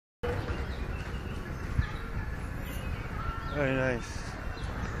Very nice.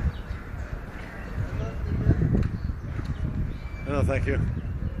 No, thank you.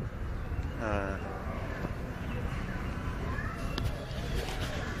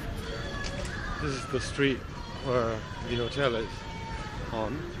 This is the street where the hotel is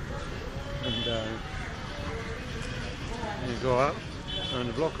on, and you go up, and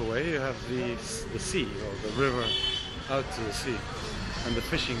a block away you have the sea, or the river out to the sea, and the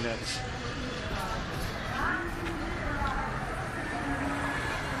fishing nets.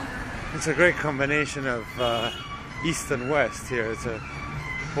 It's a great combination of east and west here. It's a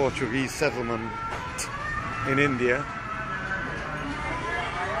Portuguese settlement in India.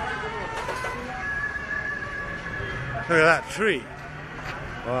 Look at that tree.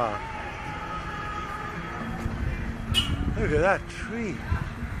 Wow. Look at that tree.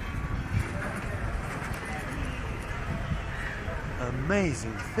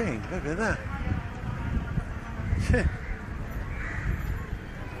 Amazing thing. Look at that.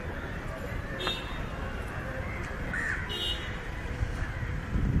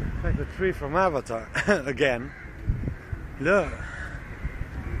 Like the tree from Avatar again. Look.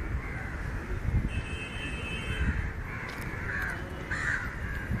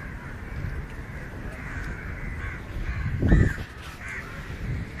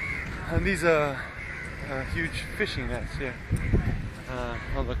 And these are huge fishing nets here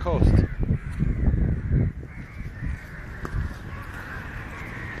on the coast.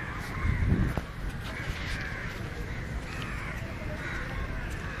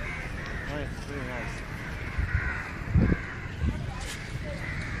 It's really nice.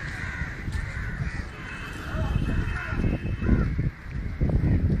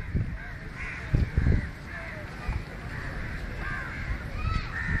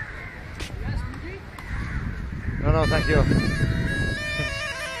 No, thank you.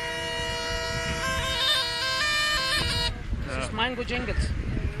 This is mango jungles.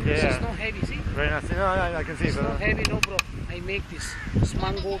 Yeah. This is no heavy, see? Very nice. No, I can see. It's But no heavy, no bro. I make this. It's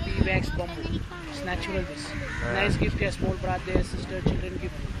mango, bee wax, bamboo. It's natural this. Nice gift to a small brother, sister, children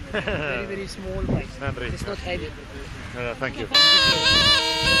gift. Very, very small price. It's not heavy. No, thank you. Where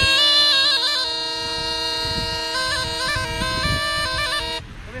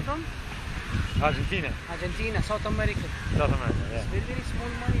are you from? Argentina. Argentina, South America. South America, yeah. It's very, very small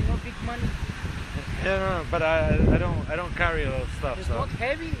money, no big money. Yeah, no, but I don't carry a lot of stuff. It's so. not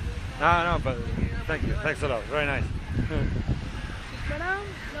heavy. No, but thank you. Thanks a lot. Very nice. Madam,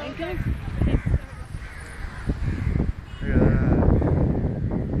 thank you. Look at that.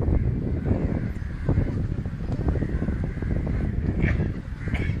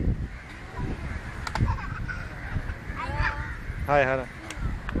 Hi, Hannah.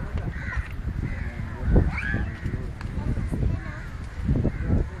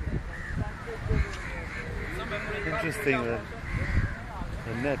 Interesting that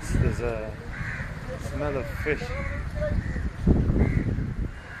the nets, there's a smell of fish,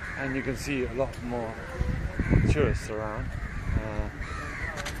 and you can see a lot more tourists around.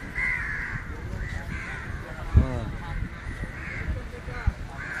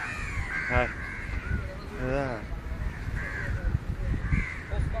 Hi. Look at that.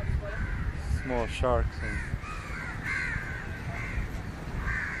 Small sharks, and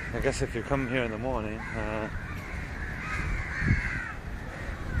I guess if you come here in the morning,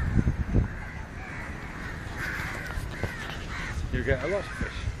 you get a lot of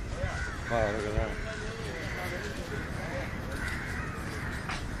fish. Wow, look at that.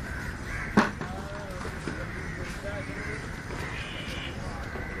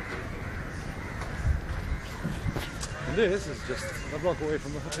 And this is just a block away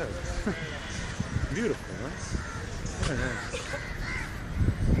from the hotel. Beautiful, right? Very nice.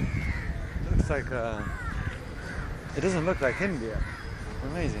 Looks like it doesn't look like India.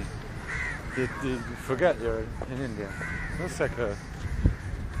 Amazing. You forget you're in India. It looks like a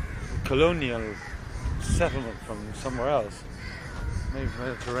colonial settlement from somewhere else. Maybe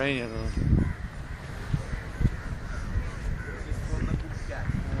Mediterranean.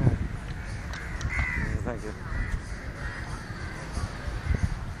 Thank you.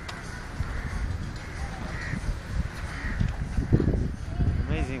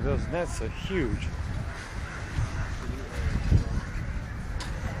 Amazing, those nets are huge.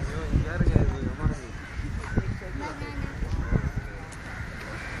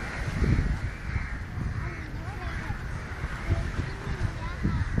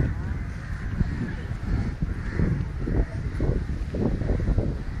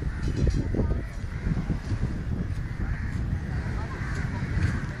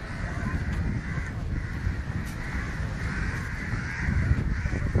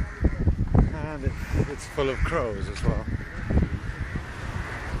 And it's full of crows as well.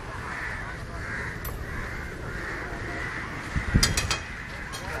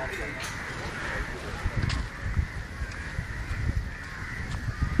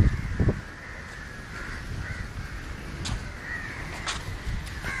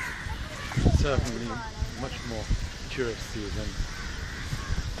 certainly much more touristy than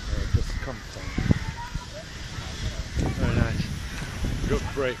just Compton. Very nice. Good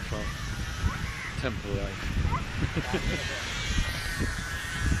break from temple life.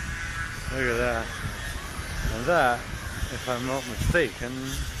 Look at that. And that, if I'm not mistaken,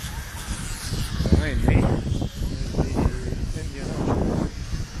 behind me,